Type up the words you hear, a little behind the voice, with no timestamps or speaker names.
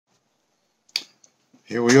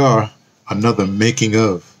Here we are, another making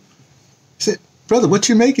of. I said, brother, what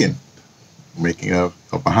you making? Making of,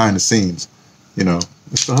 or behind the scenes. You know,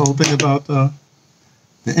 it's the whole thing about the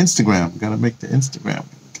Instagram. We gotta make the Instagram.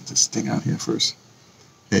 Get this thing out here first.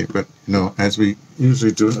 Hey, but you know, as we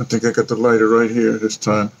usually do, I think I got the lighter right here this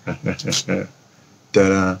time. That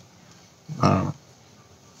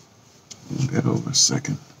move that over a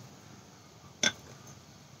second.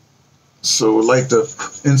 So light the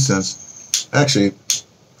incense. Actually,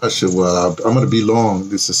 I should. Well, I'm going to be long.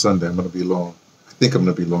 This is Sunday. I'm going to be long. I think I'm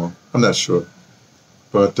going to be long. I'm not sure.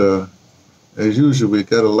 But as usual, we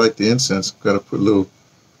got to light the incense. Got to put a little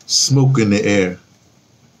smoke in the air.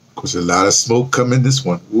 Of course, a lot of smoke coming this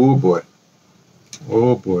one. Oh boy.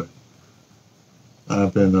 Oh boy.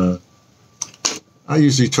 I've been. I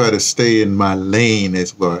usually try to stay in my lane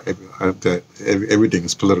as well. Everything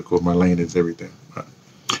is political. My lane is everything.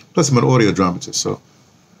 Plus, I'm an audio dramatist, so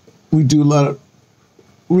we do a lot of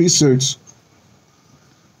research.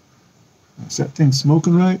 Is that thing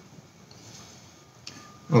smoking right?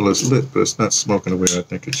 Well, it's lit, but it's not smoking the way I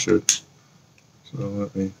think it should. So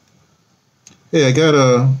let me. Hey, I got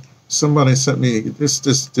somebody sent me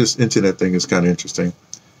this internet thing is kind of interesting,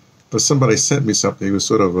 but somebody sent me something. He was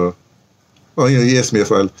sort of a. Well, you know, he asked me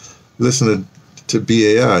if I listened to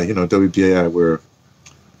BAI, you know, WBAI, where,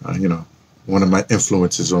 you know, one of my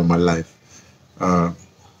influences on my life.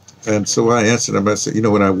 And so I answered him. I said, you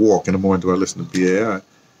know, when I walk in the morning, do I listen to BAI?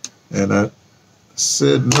 And I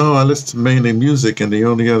said, no, I listen to mainly music, and the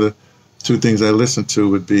only other two things I listen to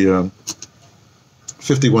would be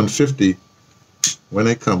 5150 when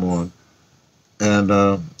they come on. And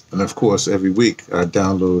of course, every week I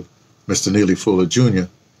download Mr. Neely Fuller Jr.,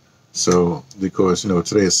 So, because, you know,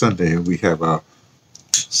 today is Sunday and we have our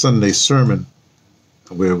Sunday sermon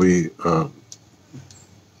where we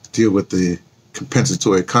deal with the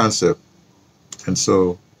compensatory concept. And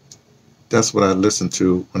so that's what I listen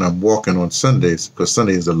to when I'm walking on Sundays, because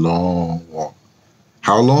Sunday is a long walk.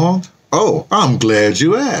 How long? Oh, I'm glad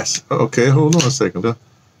you asked. Okay, hold on a second.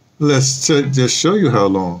 Let's just show you how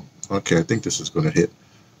long. Okay, I think this is going to hit.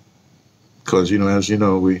 Because, you know, as you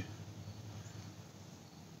know,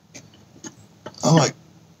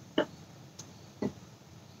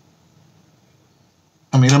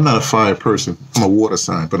 I'm not a fire person. I'm a water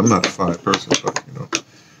sign, but I'm not a fire person. But, you know,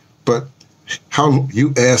 how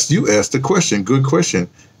you asked the question, good question,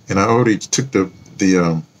 and I already took the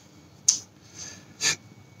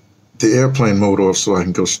airplane mode off so I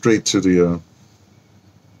can go straight to the.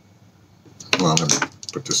 Well, let me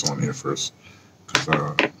put this on here first because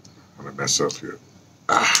I'm gonna mess up here.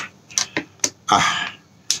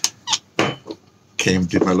 Came,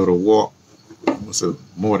 did my little walk. It was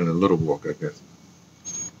more than a little walk, I guess.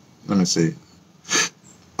 Let me see.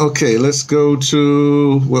 Okay, let's go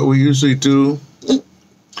to what we usually do.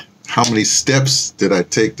 How many steps did I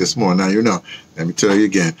take this morning? Now, you know, let me tell you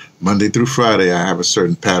again, Monday through Friday, I have a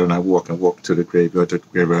certain pattern. I walk to the graveyard,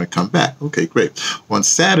 and come back. Okay, great. On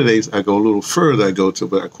Saturdays, I go a little further. I go to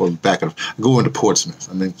what I call the back of, I go into Portsmouth.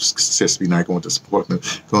 I mean, Sesame night, going to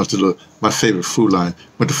Portsmouth, going to my favorite Food Line.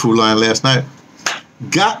 Went to Food Line last night.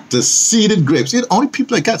 Got the seeded grapes. You're the only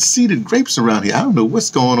people that got seeded grapes around here. I don't know what's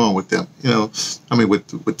going on with them. You know, I mean,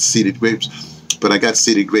 with seeded grapes. But I got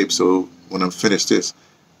seeded grapes, so when I'm finished this,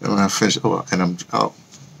 and when I finish, I'll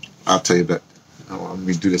tell you that. Let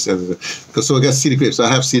me do this because so I got seeded grapes. I'll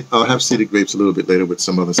have seeded grapes a little bit later with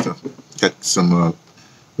some other stuff. Got some what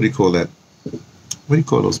do you call that? What do you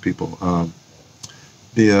call those people?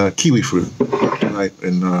 The kiwi fruit, right?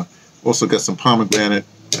 And also got some pomegranate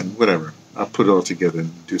and whatever. I'll put it all together and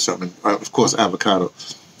do something. Of course, avocado.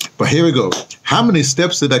 But here we go. How many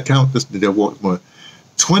steps did I count? Did I walk more?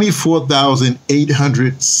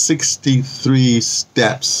 24,863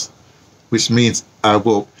 steps, which means I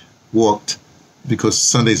walked, because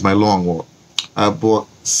Sunday's my long walk. I walked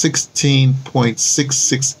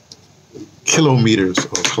 16.66 kilometers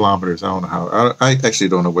or kilometers. I don't know how. I actually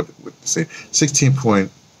don't know what to say.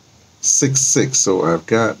 16.66. So I've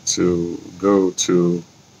got to go to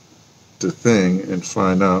the thing and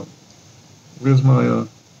find out where's my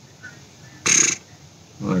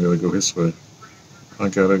I gotta go this way. I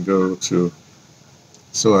gotta go to,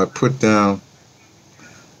 so I put down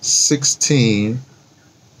 16,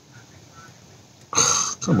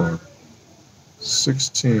 come on,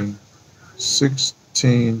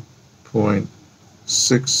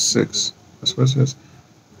 16.66, that's what it says,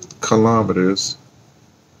 kilometers,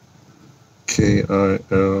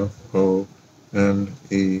 KILONE,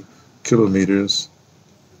 kilometers,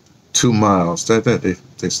 2 miles. They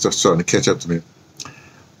start starting to catch up to me.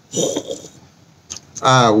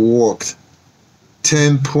 I walked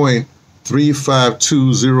 10.8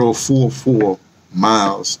 352,044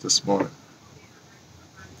 miles this morning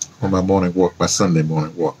on my morning walk, my Sunday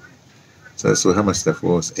morning walk. So how much that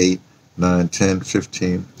was? 8, 9, 10,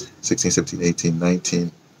 15, 16, 17, 18,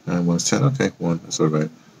 19, 9, 1, 10. Okay, 1. That's all right.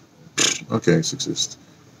 Okay, 6 is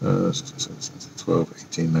 12,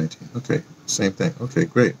 18, 19. Okay, same thing. Okay,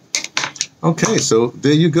 great. Okay, so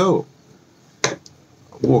there you go.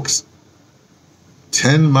 Walks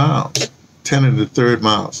 10 miles, 10 and the third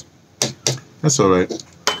miles. That's all right.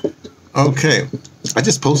 Okay, I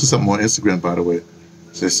just posted something on Instagram, by the way.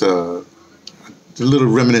 It's the little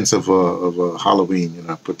remnants of Halloween. You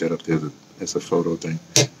know, I put that up there as a photo thing.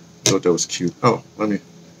 Thought that was cute. Oh, let me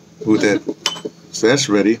move that. So that's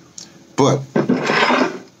ready. But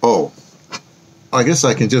I guess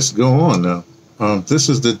I can just go on now. This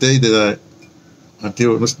is the day that I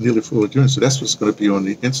deal with Mr. Neely Fuller Jr. So that's what's going to be on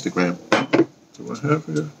the Instagram. Do I have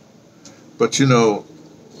here? But you know,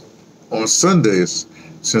 on Sundays,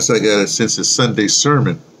 since it's Sunday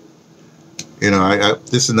sermon, you know,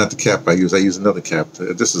 this is not the cap I use. I use another cap.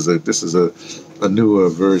 This is a newer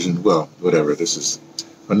version. Well, whatever. This is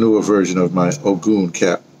a newer version of my Ogun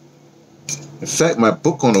cap. In fact, my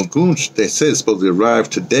book on Ogun, they say it's supposed to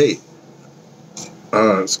arrive today.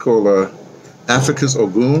 It's called Africa's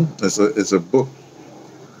Ogun. It's a book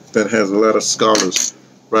that has a lot of scholars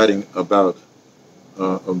writing about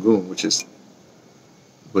Ogun, which is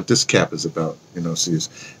what this cap is about. You know, see,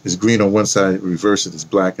 it's green on one side, reverse it is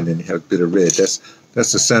black, and then you have a bit of red. That's the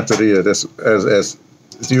Santeria. That's as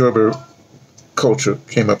the Yoruba culture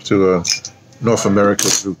came up to North America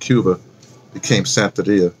through Cuba, became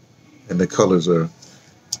Santeria, and the colors are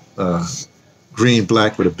green,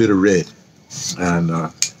 black with a bit of red, and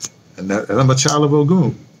I'm a child of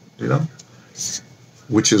Ogun, you know,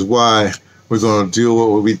 which is why we're going to deal with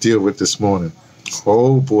what we deal with this morning.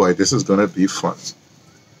 Oh boy, this is going to be fun.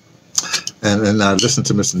 And I listened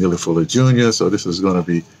to Mr. Neely Fuller Jr., so this is going to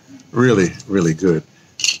be really, really good.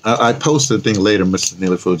 I post a thing later, Mr.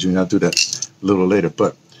 Neely Fuller Jr. I'll do that a little later.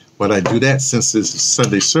 But when I do that, since this is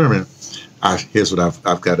Sunday sermon, here's what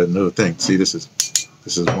I've got another thing. See, this is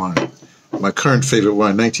wine. My current favorite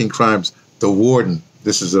wine, 19 Crimes, The Warden.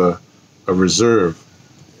 This is a reserve.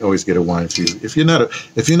 You always get a wine for you. If you're not a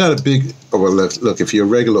big, look, if you're a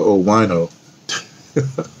regular old wino.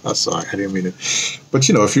 I'm sorry, I didn't mean it. But,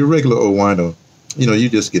 you know, if you're a regular old wino, you know, you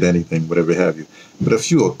just get anything, whatever have you. But if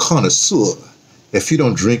you're a connoisseur, if you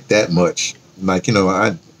don't drink that much, like, you know,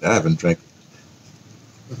 I haven't drank.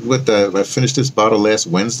 I finished this bottle last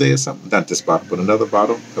Wednesday or something. Not this bottle, but another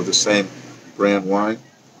bottle of the same brand wine.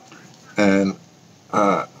 And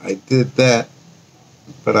I did that,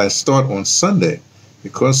 but I start on Sunday.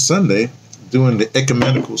 Because Sunday, doing the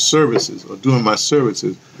ecumenical services, or doing my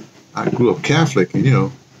services, I grew up Catholic, and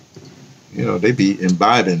you know, they be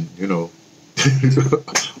imbibing, you know.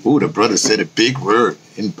 Ooh, the brother said a big word,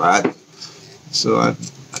 imbibing. So I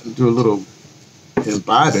do a little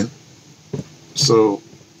imbibing. So,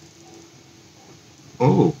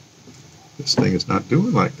 oh, this thing is not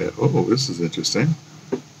doing like that. Oh, this is interesting.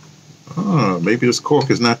 Oh, maybe this cork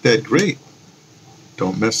is not that great.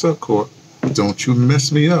 Don't mess up, cork. Don't you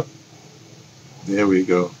mess me up. There we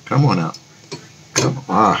go. Come on out. Come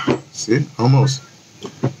on. See? Almost.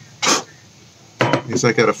 Guess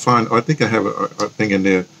I gotta find. I think I have a thing in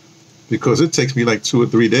there, because it takes me like 2 or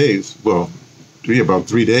 3 days. Well, about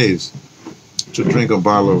 3 days to drink a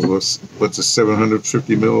bottle of what's a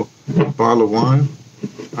 750 ml bottle of wine.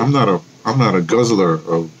 I'm not a guzzler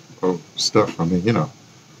of stuff. I mean, you know,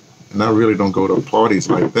 and I really don't go to parties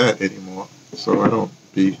like that anymore. So I don't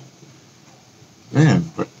be. Man,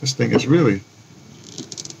 but this thing is really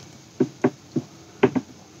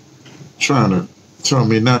trying to tell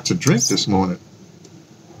me not to drink this morning.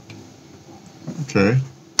 Okay.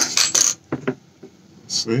 Let's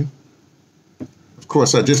see. Of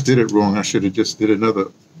course, I just did it wrong. I should have just did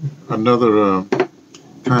another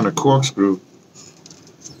kind of corkscrew,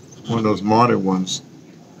 one of those modern ones,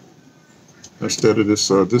 instead of this.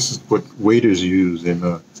 This is what waiters use in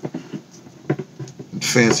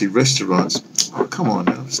fancy restaurants. Oh, come on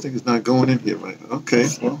now. This thing is not going in here right. Okay,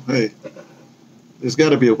 well, hey. There's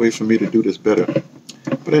got to be a way for me to do this better.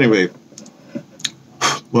 But anyway,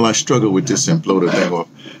 well, I struggle with this and blow the thing off.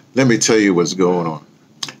 Let me tell you what's going on.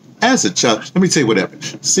 As a child, let me tell you what happened.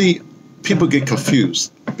 See, people get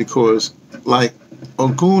confused because, like,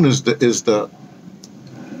 Ogun it's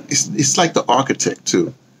like the architect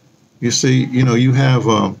too. You see, you know, you have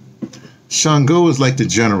Shango is like the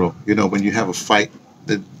general. You know, when you have a fight,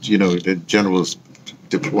 the generals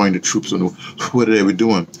deploying the troops and what they were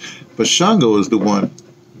doing. But Shango is the one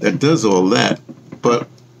that does all that. But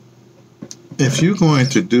if you're going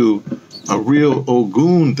to do a real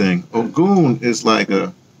Ogun thing. Ogun is like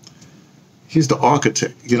he's the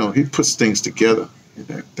architect. You know, he puts things together,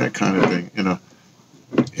 that kind of thing,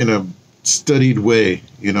 in a studied way.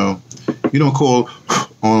 You know, you don't call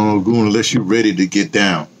on Ogun unless you're ready to get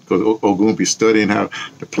down, because Ogun be studying how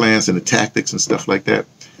the plans and the tactics and stuff like that.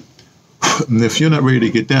 And if you're not ready to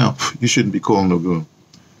get down, you shouldn't be calling Ogun.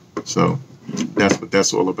 So that's what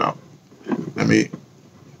that's all about. I mean,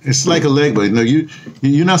 it's like a leg, but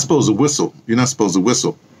you're not supposed to whistle. You're not supposed to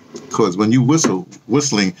whistle, because when you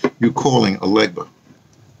whistling, you're calling a legba.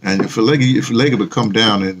 And if a legba would come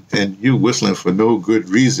down and you whistling for no good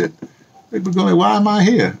reason, they'd be going, "Why am I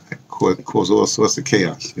here?" It cause all sorts of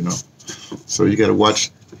chaos, you know. So you got to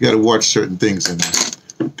watch. You got to watch certain things in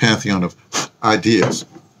the pantheon of ideas.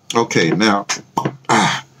 Okay, now,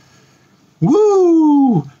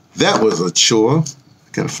 woo! That was a chore.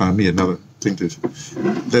 I got to find me another thing to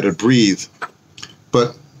let it breathe.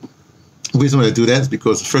 But the reason why I do that is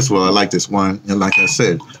because, first of all, I like this wine, and like I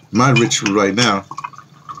said, my ritual right now.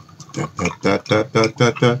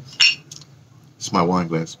 It's my wine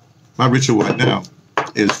glass. My ritual right now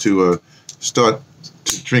is to start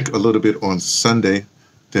to drink a little bit on Sunday,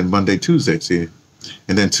 then Monday, Tuesday. See,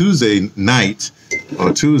 and then Tuesday night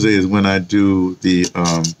or Tuesday is when I do the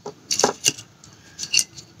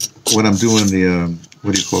when I'm doing the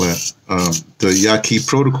what do you call that? The Yaqui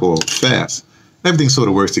protocol fast. Everything sort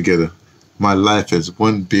of works together. My life is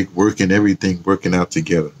one big work and everything working out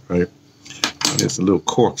together, right? There's a little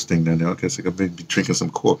corks thing down there. I guess I could maybe be drinking some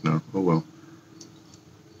cork now. Oh well.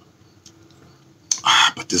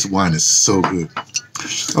 But this wine is so good.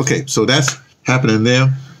 Okay, so that's happening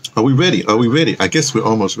there. Are we ready? Are we ready? I guess we're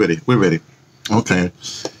almost ready. We're ready. Okay.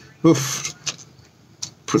 Oof.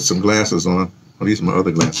 Put some glasses on. Oh, these are my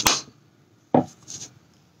other glasses.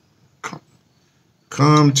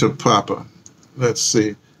 Come to Papa. Let's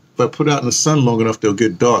see. If I put out in the sun long enough, they'll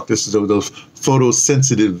get dark. This is those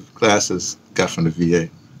photosensitive glasses got from the VA.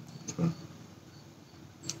 So.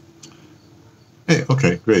 Hey,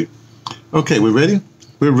 okay, great. Okay, we're ready?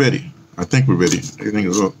 We're ready. I think we're ready. Everything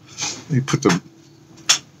is up. Let me put the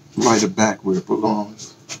lighter back where it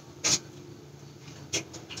belongs.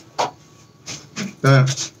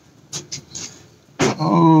 That.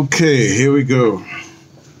 Okay, here we go.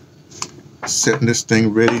 Setting this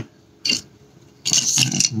thing ready.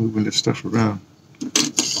 Moving this stuff around.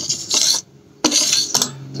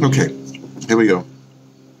 Okay, here we go.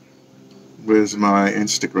 Where's my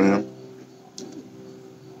Instagram?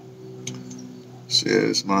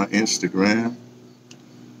 Here's my Instagram.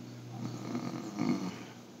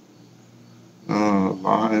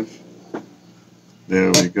 Live.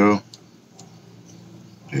 There we go.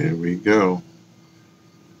 There we go.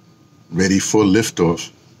 Ready for liftoff.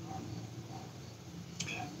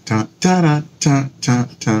 Ta ta ta ta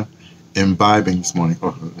ta. Imbibing this morning.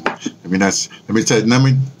 Oh, let me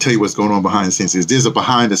tell you what's going on behind the scenes. There's a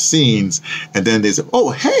behind the scenes, and then there's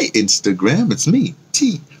hey, Instagram, it's me,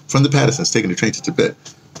 T from the Pattersons, taking the train to Tibet.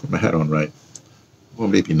 Put my hat on right. Well,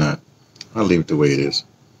 maybe not. I'll leave it the way it is.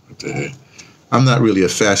 What the heck? I'm not really a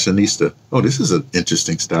fashionista. Oh, this is an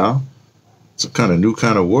interesting style. It's a kind of new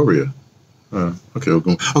kind of warrior. Okay,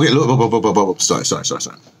 look. Sorry.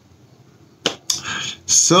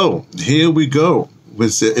 So here we go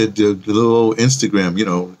with the little Instagram. You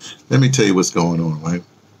know, let me tell you what's going on, right?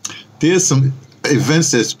 There's some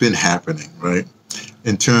events that's been happening, right?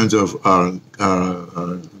 In terms of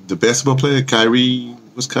the basketball player, Kyrie.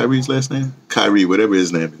 What's Kyrie's last name? Kyrie, whatever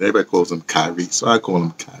his name is. Everybody calls him Kyrie, so I call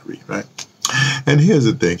him Kyrie, right? And here's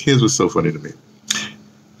the thing. Here's what's so funny to me.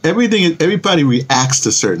 Everybody reacts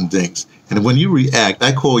to certain things, and when you react,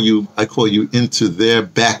 I call you into their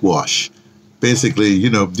backwash. Basically, you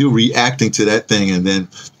know, you're reacting to that thing, and then,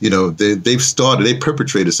 you know, they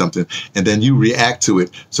perpetrated something, and then you react to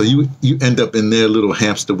it. So you end up in their little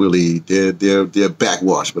hamster wheelie, their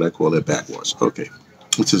backwash, but I call it backwash. Okay,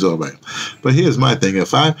 which is all right. But here's my thing.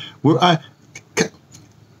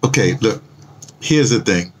 Okay, look, here's the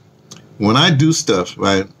thing. When I do stuff,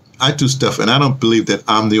 right, I do stuff, and I don't believe that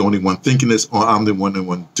I'm the only one thinking this or I'm the only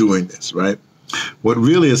one doing this, right? What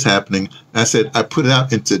really is happening, I said, I put it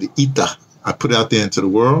out into the ether. I put it out there into the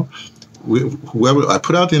world. Whoever I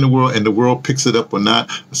put out there in the world, and the world picks it up or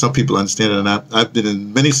not. Some people understand it or not. I've been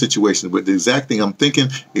in many situations with the exact thing I'm thinking,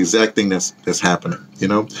 the exact thing that's happening. You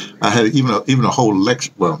know, I had even a whole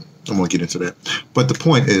lecture. Well, I won't get into that. But the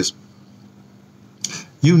point is,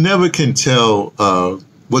 you never can tell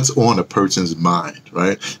what's on a person's mind,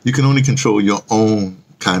 right? You can only control your own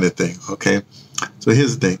kind of thing. Okay, so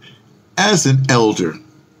here's the thing: as an elder.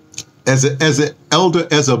 As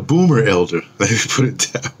a boomer elder, let me put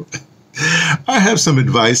it down. I have some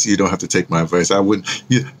advice. You don't have to take my advice. I wouldn't.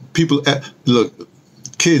 People, look,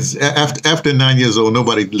 kids, after 9 years old,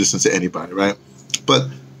 nobody listens to anybody, right? But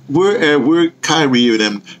we're Kyrie and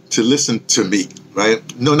them to listen to me, right?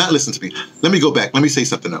 No, not listen to me. Let me go back. Let me say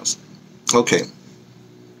something else. Okay.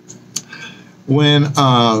 When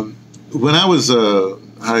I was,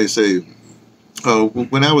 how do you say,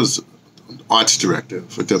 when I was arts director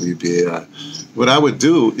for WBAI, what I would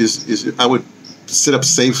do is I would set up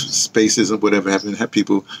safe spaces and whatever, have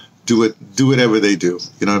people do whatever they do.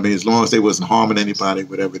 You know what I mean? As long as they wasn't harming anybody,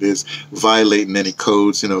 whatever it is, violating any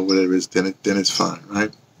codes, you know, whatever it is, then it's fine,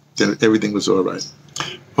 right? Then everything was all right.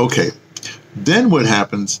 Okay. Then what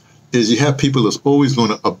happens is you have people that's always going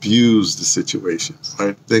to abuse the situation,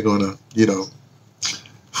 right? They're going to, you know,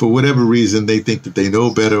 for whatever reason, they think that they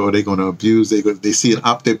know better, or they're going to abuse. They see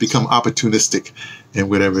they become opportunistic in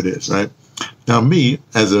whatever it is, right? Now, me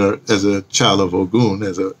as a child of Ogun,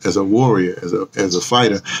 as a warrior, as a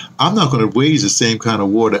fighter, I'm not going to wage the same kind of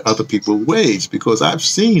war that other people wage, because I've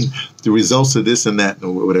seen the results of this and that,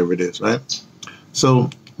 or whatever it is, right? So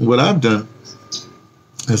what I've done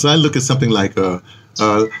is I look at something like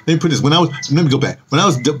let me put this. Let me go back. When I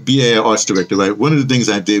was BA arts director, right, one of the things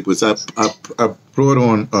I did was I brought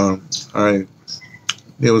on.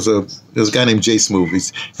 There was a guy named Jay Smooth. He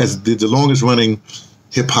did the longest running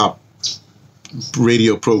hip hop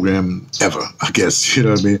radio program ever, I guess. You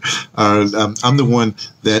know what I mean? I'm the one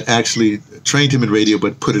that actually trained him in radio,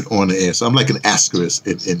 but put it on the air. So I'm like an asterisk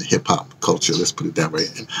in hip hop culture. Let's put it that way.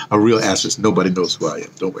 And a real asterisk. Nobody knows who I am.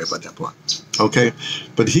 Don't worry about that part. Okay.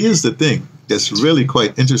 But here's the thing that's really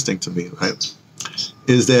quite interesting to me, right?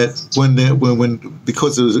 Is that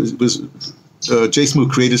because it was Jay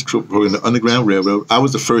Smooth created his program, the Underground Railroad. I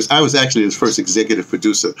was actually his first executive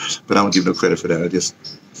producer, but I don't give no credit for that.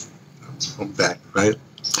 I'm back, right?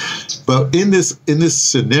 But in this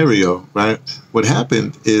scenario, right, what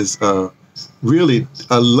happened is really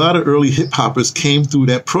a lot of early hip hoppers came through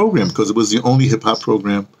that program because it was the only hip hop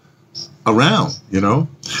program around, you know.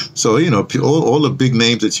 So, you know, all the big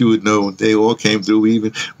names that you would know, they all came through.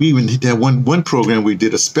 We even did that one program. We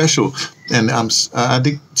did a special, and I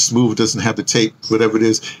think Smooth doesn't have the tape, whatever it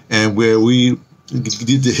is, and where we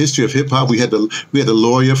did the history of hip hop. We had the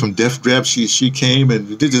lawyer from Def Grab. She came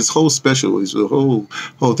and did this whole special. It was the whole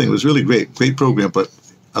thing. It was really great program. But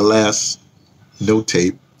alas, no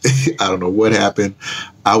tape. I don't know what happened.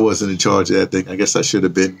 I wasn't in charge of that thing. I guess I should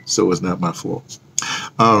have been. So it's not my fault.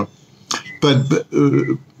 But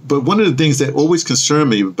one of the things that always concerned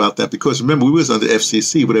me about that, because remember, we was under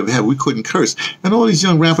FCC, whatever, we couldn't curse. And all these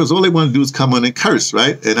young rappers, all they want to do is come on and curse,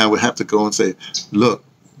 right? And I would have to go and say, look,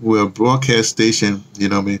 we're a broadcast station, you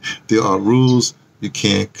know what I mean? There are rules, you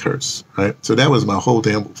can't curse, right? So that was my whole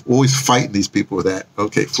thing. I'm always fighting these people with that,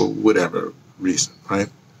 okay, for whatever reason, right?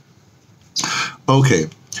 Okay,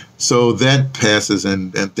 so that passes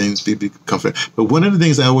and things become fair. But one of the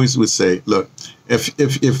things I always would say, look,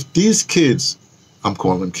 if these kids, I'm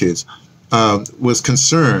calling them kids, was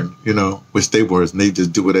concerned, you know, which they were, and they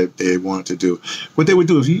just do what they wanted to do. What they would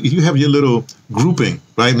do, if you have your little grouping,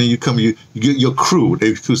 right? And then you get your crew. They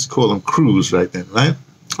used to call them crews right then, right?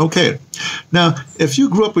 Okay. Now, if you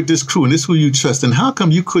grew up with this crew and this is who you trust, then how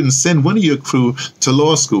come you couldn't send one of your crew to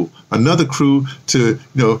law school, another crew to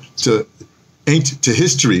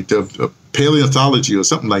history, to paleontology or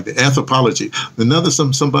something like that, anthropology. Another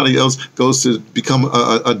somebody else goes to become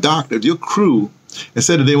a doctor. Your crew,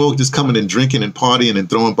 instead of they all just coming and drinking and partying and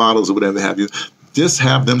throwing bottles or whatever have you, just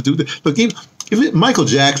have them do that. Look, Michael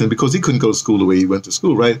Jackson, because he couldn't go to school the way he went to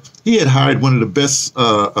school, right? He had hired one of the best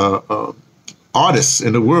artists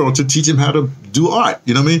in the world to teach him how to do art.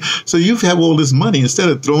 You know what I mean? So you have all this money, instead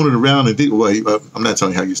of throwing it around and I'm not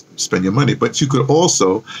telling you how you spend your money, but you could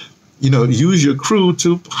also, you know, use your crew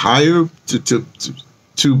to hire to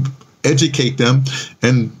educate them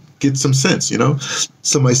and get some sense. You know,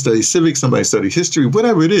 somebody studies civics, somebody studies history,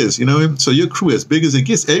 whatever it is. You know, so your crew, as big as it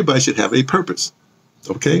gets, everybody should have a purpose.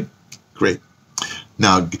 Okay, great.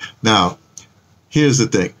 Now, here's the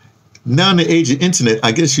thing. Now in the age of internet,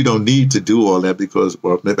 I guess you don't need to do all that because,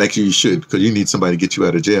 or actually you should, because you need somebody to get you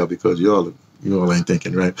out of jail because you all ain't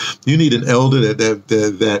thinking, right? You need an elder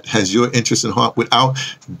that has your interest in heart without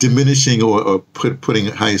diminishing or putting,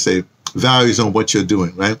 how you say, values on what you're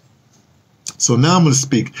doing, right? So now I'm going to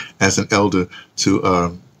speak as an elder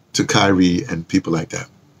to Kyrie and people like that.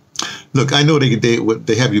 Look, I know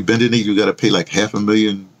they have you bending it. You got to pay like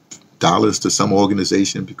 $500,000 to some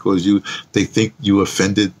organization because they think you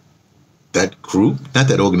offended that group, not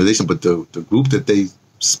that organization, but the group that they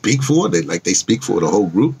speak for. They speak for the whole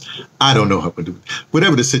group. I don't know how to do it.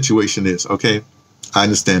 Whatever the situation is, okay? I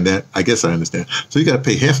understand that. I guess I understand. So you got to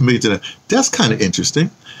pay $500,000 to that. That's kind of interesting.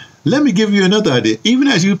 Let me give you another idea. Even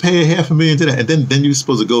as you pay $500,000 to that, and then you're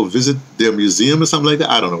supposed to go visit their museum or something like that.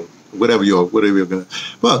 I don't know. Whatever you're gonna.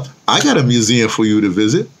 Well, I got a museum for you to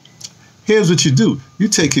visit. Here's what you do. You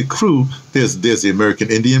take your crew. There's the American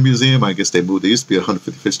Indian Museum. I guess they moved. There used to be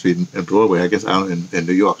 155th Street and Broadway. I guess out in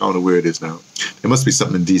New York. I don't know where it is now. There must be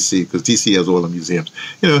something in D.C. because D.C. has all the museums.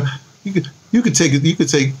 You know, you could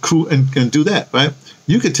take crew and do that, right?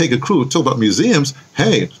 You could take a crew. Talk about museums.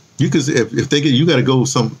 Hey, you could if they get you got to go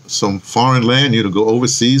some foreign land. You know, go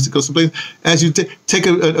overseas to go someplace. As you take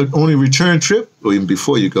a only return trip, or even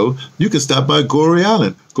before you go, you can stop by Goree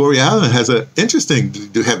Island. Goree Island has a interesting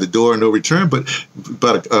to have the door no return, but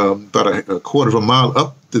about a quarter of a mile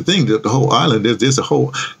up the thing, the whole island. There's a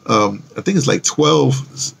whole I think it's like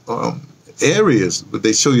 12 areas, but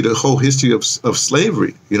they show you the whole history of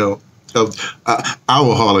slavery. You know. Of our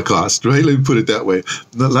Holocaust, right? Let me put it that way,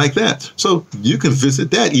 like that. So you can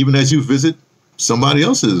visit that even as you visit somebody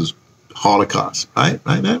else's Holocaust, right?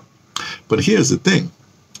 Right now. But here's the thing.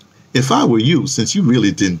 If I were you, since you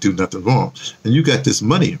really didn't do nothing wrong, and you got this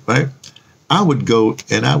money, right? I would go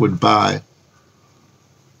and I would buy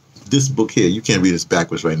this book here. You can't read this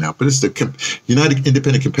backwards right now, but it's the United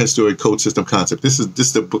Independent Compensatory Code System Concept. This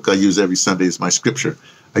is the book I use every Sunday. It's my scripture.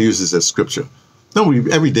 I use this as scripture. No,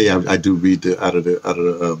 every day I do read out of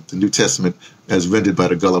the New Testament as rendered by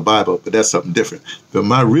the Gullah Bible, but that's something different. But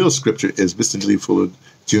my real scripture is Mr. Neely Fuller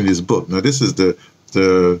Jr.'s book. Now, this is the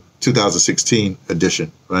 2016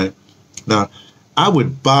 edition, right? Now, I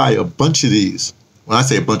would buy a bunch of these. When I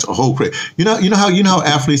say a bunch, a whole crate. You know how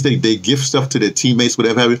athletes they gift stuff to their teammates,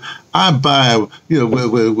 whatever have you. I buy,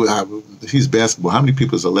 he's basketball. How many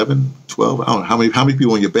people is 11, 12? I don't know how many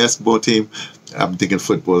people on your basketball team. I'm thinking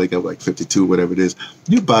football. They got like 52, whatever it is.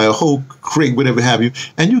 You buy a whole crate, whatever have you,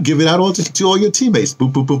 and you give it out all to all your teammates.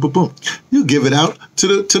 Boom, boom, boom, boom, boom. You give it out to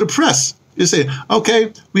the press. You say,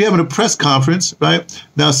 okay, we're having a press conference, right?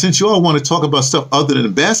 Now, since you all want to talk about stuff other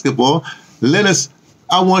than basketball,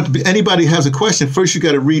 anybody has a question. First, you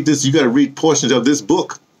got to read this. You got to read portions of this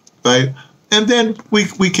book, right? And then we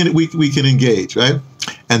can engage, right?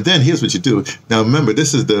 And then here's what you do. Now, remember,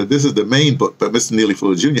 this is the main book, but Mr. Neely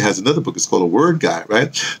Fuller Jr. has another book. It's called A Word Guide,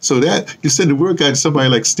 right? So that you send a word guide to somebody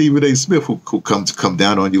like Stephen A. Smith, who come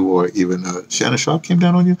down on you, or even Shannon Sharp came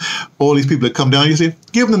down on you. All these people that come down, you say,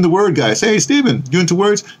 give them the word guide. Say, hey, Stephen, you into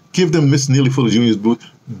words? Give them Mr. Neely Fuller Jr.'s book,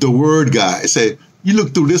 The Word Guide. Say, you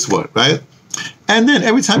look through this one, right? And then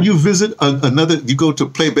every time you visit you go to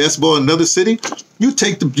play basketball in another city, you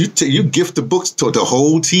gift the books to the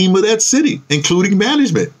whole team of that city, including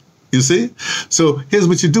management. You see? So here's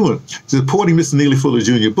what you're doing. Supporting Mr. Neely Fuller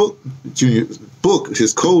Jr. book,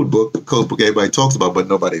 his code book everybody talks about,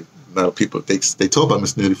 but people, they talk about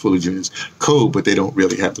Mr. Neely Fuller Jr.'s code, but they don't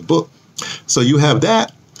really have the book. So you have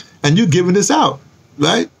that, and you're giving this out,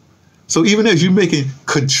 right? So even as you're making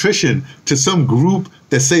contrition to some group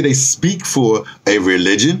that say they speak for a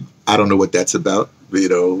religion, I don't know what that's about.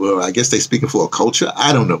 Well, I guess they're speaking for a culture.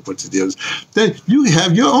 I don't know what the deal is. Then you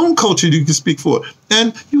have your own culture you can speak for.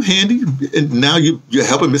 And and now you're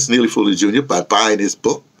helping Mr. Neely Fuller Jr. by buying his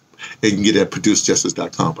book. And you can get it at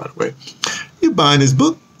producejustice.com, by the way. You're buying his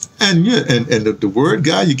book, and the word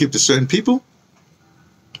guide you give to certain people.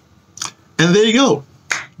 And there you go.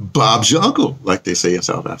 Bob's your uncle, like they say in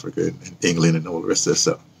South Africa and England and all the rest of that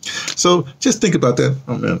stuff. So just think about that.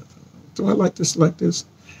 Oh man, do I like this?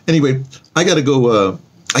 Anyway, I gotta go.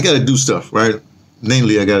 I gotta do stuff, right?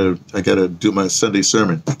 Namely, I gotta do my Sunday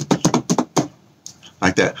sermon,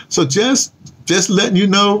 like that. So just letting you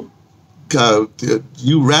know,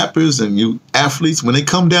 you rappers and you athletes, when they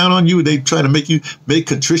come down on you, they try to make you make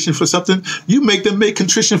contrition for something. You make them make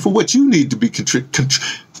contrition for what you need to be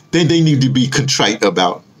they need to be contrite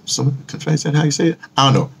about. Contrite, is that how you say it?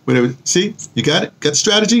 I don't know. Whatever. See, you got it? Got the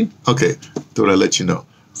strategy? Okay. Thought I'd let you know.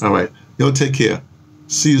 All right. Y'all take care.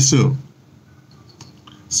 See you soon.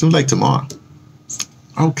 Soon like tomorrow.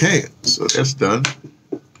 Okay. So that's done.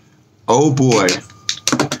 Oh boy.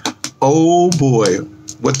 Oh boy.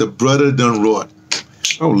 What the brother done wrought.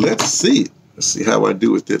 Oh, let's see. Let's see how I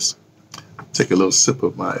do with this. Take a little sip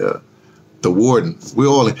of my the warden. We're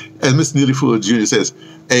all in, as Mr. Neely Fuller Jr. says,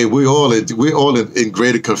 hey, we're all in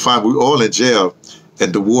greater confinement. We're all in jail.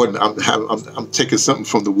 And the warden, I'm taking something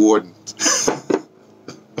from the warden.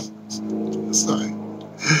 Sorry.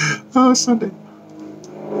 Oh, Sunday.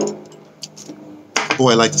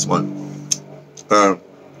 Boy, I like this one.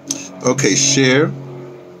 Okay, share.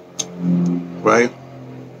 Right?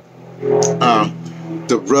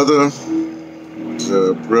 The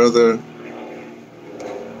brother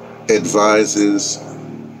advises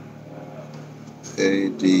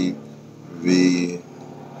A-D-V-I-S-E.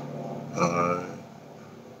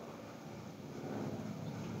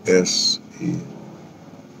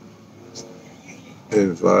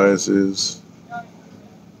 Advises.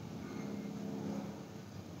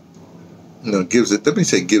 No, gives it. Let me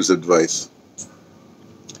say gives advice.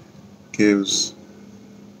 Gives.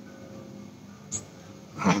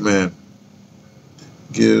 Oh man.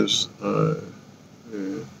 Gives.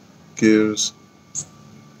 Gives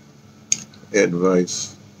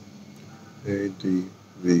advice.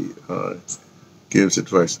 A-D-V-I. Gives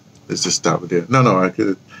advice. Let's just stop it there. No, I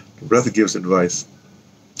could. DeBrother gives advice.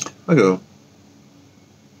 I go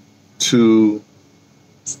to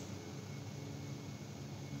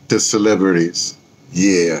the celebrities.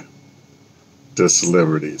 Yeah, the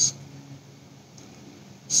celebrities.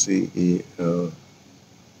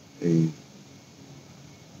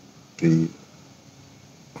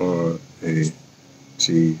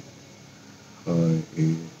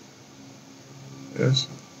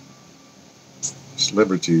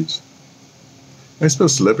 Celebrities. I spell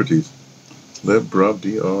celebrities.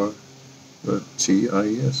 D-R-T-I-E-S.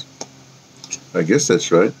 I guess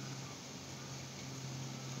that's right.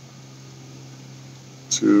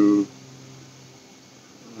 To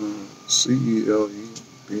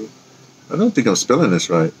C-E-L-E-B. I don't think I'm spelling this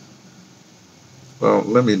right. Well,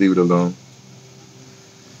 let me leave it alone.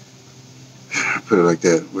 Put it like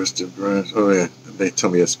that. Where's the branch? Oh, yeah. They tell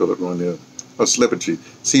me I spelled it wrong there. Oh, celebrity.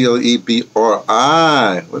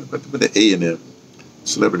 C-L-E-B-R-I. What the A in there?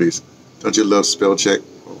 Celebrities. Don't you love spell check?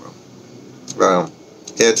 Oh, well.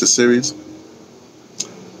 Add to series.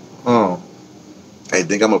 Oh. I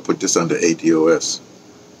think I'm going to put this under ADOS.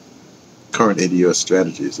 Current ADOS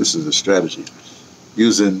strategies. This is a strategy.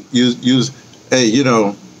 Use, hey, you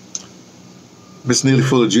know, Miss Neely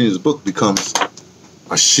Fuller Jr.'s book becomes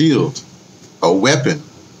a shield, a weapon.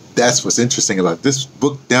 That's what's interesting about it. This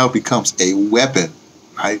book now becomes a weapon,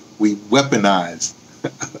 right? We weaponize.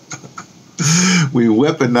 We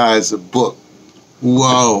weaponize a book.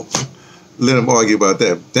 Whoa. Let them argue about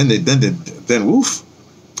that. Then woof.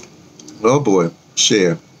 Oh boy.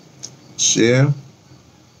 Share.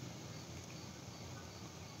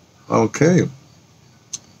 Okay.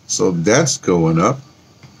 So that's going up.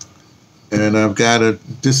 And I've got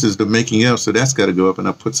this is the making of, so that's got to go up, and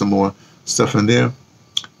I put some more stuff in there.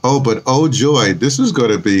 Oh, but oh joy, this is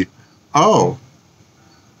going to be, oh.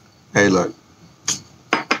 Hey, look.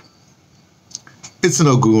 It's an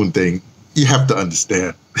Ogun thing. You have to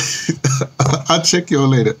understand. I'll check you all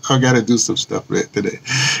later. I got to do some stuff today.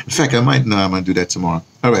 In fact, I'm going to do that tomorrow.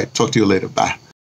 All right. Talk to you later. Bye.